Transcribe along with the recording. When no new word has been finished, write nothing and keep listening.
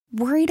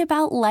Worried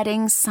about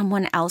letting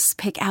someone else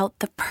pick out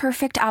the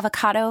perfect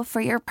avocado for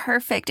your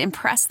perfect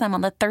impress them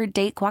on the third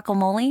date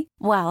guacamole?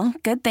 Well,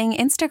 good thing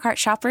Instacart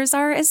shoppers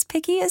are as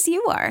picky as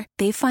you are.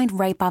 They find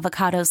ripe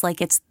avocados like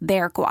it's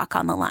their guac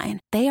on the line.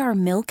 They are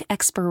milk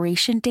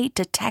expiration date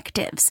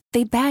detectives.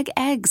 They bag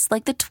eggs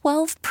like the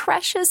 12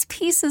 precious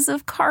pieces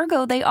of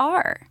cargo they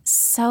are.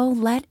 So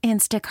let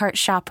Instacart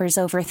shoppers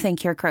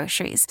overthink your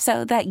groceries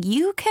so that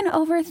you can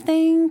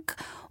overthink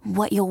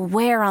what you'll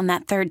wear on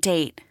that third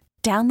date.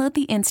 Download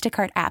the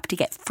Instacart app to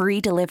get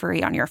free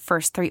delivery on your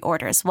first 3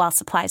 orders while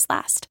supplies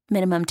last.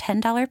 Minimum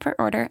 $10 per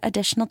order.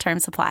 Additional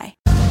terms apply.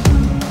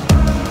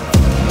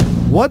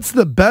 What's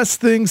the best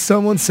thing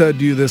someone said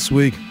to you this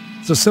week?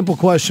 It's a simple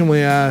question we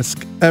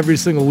ask every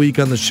single week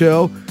on the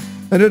show,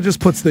 and it just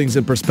puts things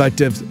in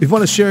perspective. If you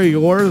want to share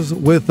yours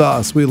with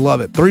us, we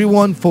love it.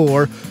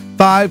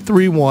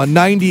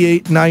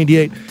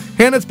 314-531-9898.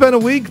 Hannah, it's been a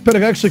week, but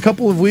actually a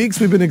couple of weeks.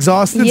 We've been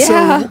exhausted.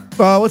 Yeah.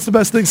 So what's the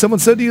best thing someone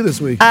said to you this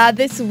week?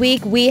 This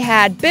week we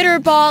had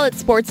Bitterball at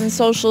Sports and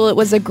Social. It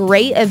was a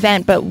great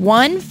event, but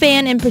one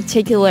fan in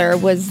particular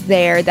was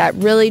there that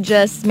really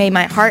just made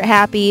my heart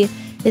happy.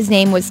 His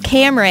name was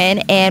Cameron,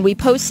 and we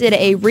posted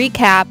a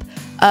recap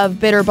of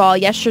Bitterball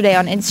yesterday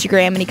on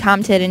Instagram, and he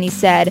commented and he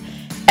said,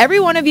 "Every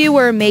one of you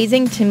were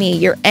amazing to me.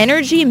 Your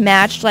energy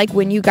matched like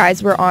when you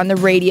guys were on the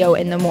radio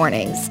in the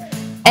mornings."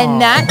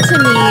 And that, to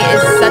me,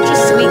 is such a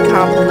sweet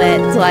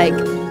compliment, like,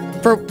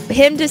 for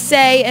him to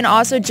say, and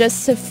also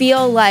just to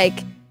feel like,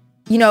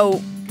 you know,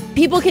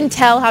 people can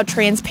tell how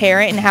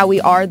transparent and how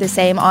we are the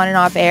same on and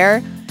off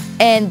air.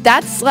 And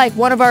that's, like,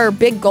 one of our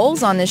big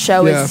goals on this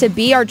show is to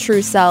be our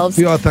true selves.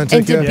 Be authentic.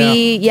 And to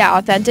be,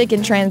 authentic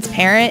and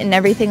transparent and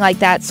everything like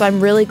that. So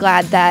I'm really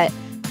glad that,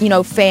 you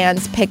know,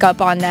 fans pick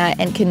up on that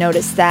and can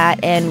notice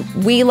that. And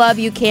we love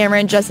you,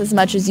 Cameron, just as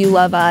much as you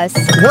love us.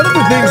 One of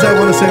the things I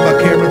want to say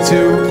about Cameron,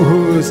 too,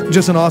 who's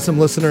just an awesome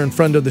listener and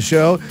friend of the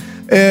show,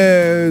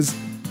 is,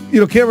 you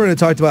know, Cameron had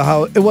talked about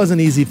how it wasn't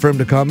easy for him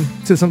to come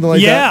to something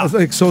like that.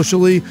 Like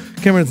socially,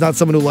 Cameron's not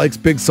someone who likes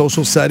big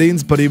social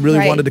settings, but he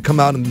really wanted to come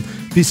out and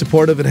be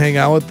supportive and hang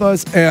out with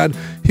us. And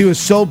he was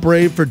so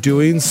brave for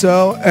doing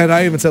so. And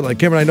I even said, like,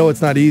 Cameron, I know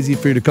it's not easy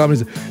for you to come. He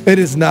said, it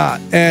is not.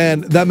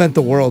 And that meant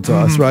the world to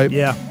us, right?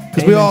 Yeah.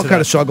 Because we all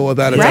kind of struggle with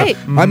that. Right.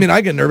 I mean,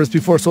 I get nervous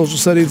before social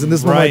settings, and this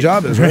is what my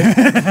job is, right?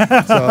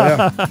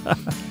 So,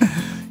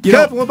 yeah.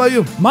 Kev, what about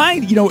you?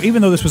 Mine, you know,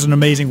 even though this was an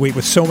amazing week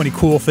with so many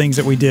cool things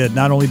that we did,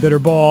 not only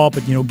Bitterball,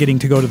 but, you know, getting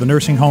to go to the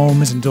nursing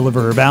homes and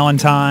deliver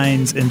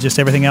Valentines and just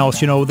everything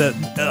else, you know, that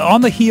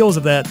on the heels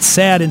of that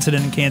sad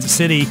incident in Kansas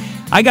City,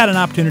 I got an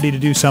opportunity to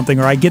do something,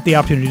 or I get the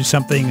opportunity to do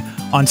something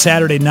on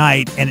Saturday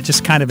night, and it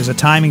just kind of is a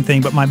timing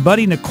thing. But my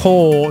buddy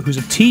Nicole, who's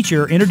a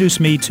teacher,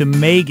 introduced me to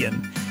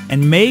Megan.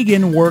 And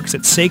Megan works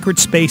at Sacred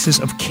Spaces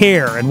of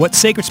Care. And what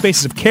Sacred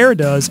Spaces of Care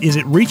does is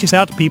it reaches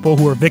out to people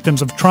who are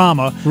victims of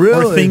trauma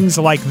or things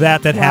like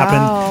that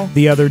happened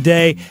the other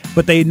day.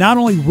 But they not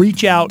only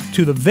reach out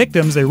to the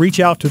victims, they reach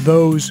out to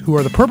those who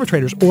are the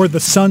perpetrators or the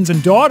sons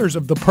and daughters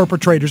of the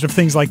perpetrators of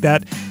things like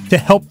that to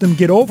help them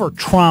get over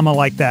trauma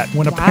like that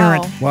when a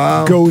parent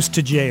goes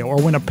to jail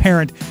or when a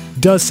parent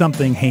does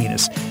something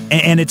heinous.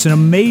 And it's an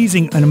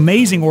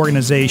amazing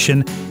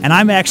organization. And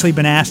I've actually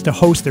been asked to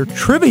host their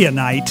trivia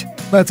night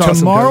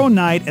tomorrow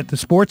night at the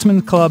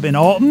Sportsman Club in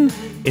Alton.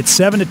 It's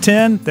 7 to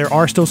 10. There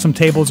are still some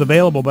tables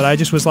available, but I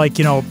just was like,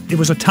 you know, it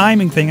was a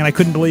timing thing, and I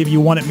couldn't believe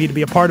you wanted me to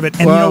be a part of it.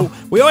 And, you know,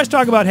 we always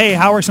talk about, hey,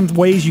 how are some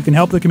ways you can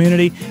help the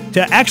community? To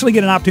actually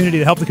get an opportunity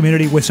to help the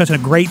community with such a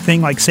great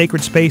thing like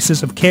Sacred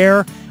Spaces of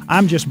Care,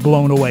 I'm just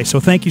blown away. So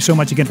thank you so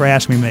much again for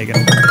asking me,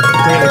 Megan.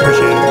 Greatly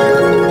appreciate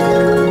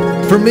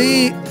it. For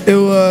me, it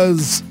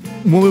was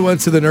when we went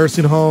to the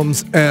nursing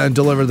homes and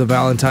delivered the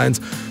Valentines.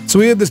 So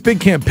we had this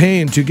big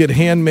campaign to get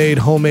handmade,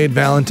 homemade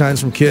Valentines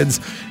from kids.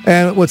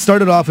 And what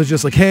started off as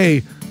just like,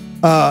 hey,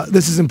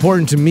 this is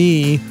important to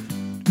me.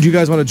 Do you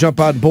guys want to jump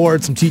on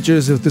board, some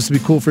teachers, if this would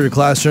be cool for your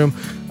classroom?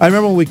 I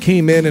remember when we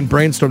came in and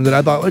brainstormed it,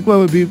 I thought, like, what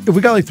would be, if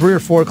we got like 3 or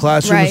 4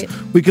 classrooms,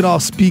 we could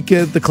all speak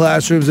at the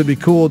classrooms. It'd be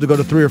cool to go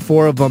to 3 or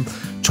 4 of them.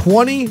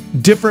 20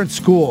 different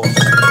schools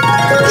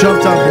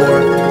jumped on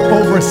board.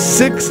 Over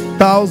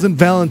 6,000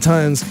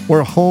 Valentines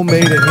were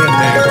homemade and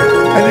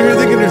handmade. And you're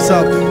thinking to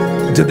yourself,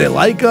 did they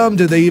like them?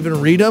 Did they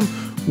even read them?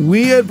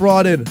 We had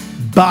brought in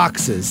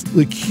boxes,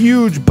 like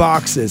huge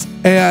boxes.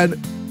 And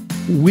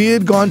we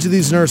had gone to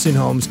these nursing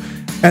homes,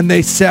 and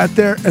they sat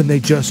there and they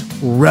just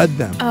read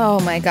them. Oh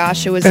my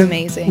gosh, it was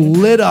amazing.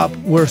 Lit up.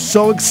 We're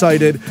so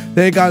excited.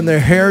 They had gotten their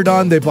hair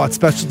done. They bought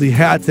specialty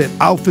hats. They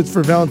had outfits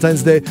for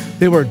Valentine's Day.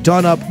 They were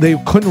done up. They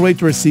couldn't wait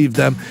to receive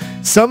them.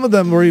 Some of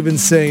them were even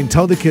saying,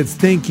 tell the kids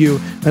thank you,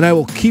 and I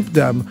will keep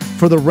them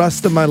for the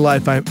rest of my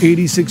life. I'm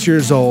 86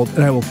 years old,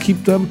 and I will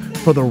keep them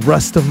for the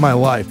rest of my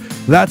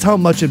life. That's how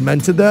much it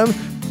meant to them.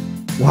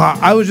 Wow,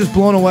 I was just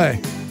blown away.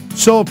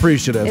 So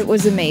appreciative. It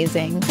was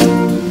amazing.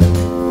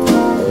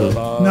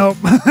 Nope.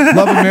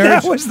 Love and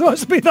Marriage? That was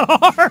supposed to be the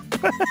harp.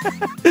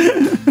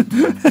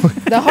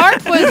 The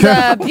harp was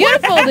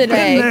beautiful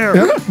today.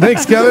 Yep.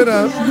 Thanks, Kevin.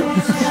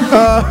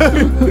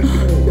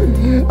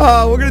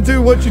 We're going to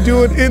do What You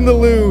Doing in the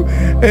Lou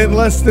in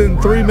less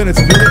than 3 minutes.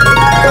 He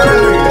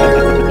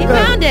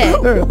found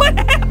it. What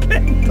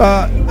happened?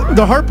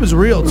 The harp is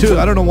real, too.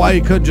 I don't know why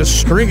he couldn't just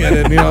string it,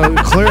 and,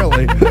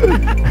 clearly.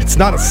 It's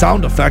not a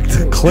sound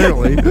effect,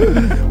 clearly.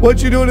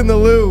 What You Doing in the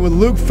Lou with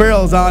Luke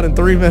Farrell's on in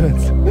 3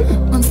 minutes.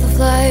 Once the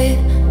flight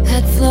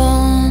had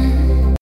flown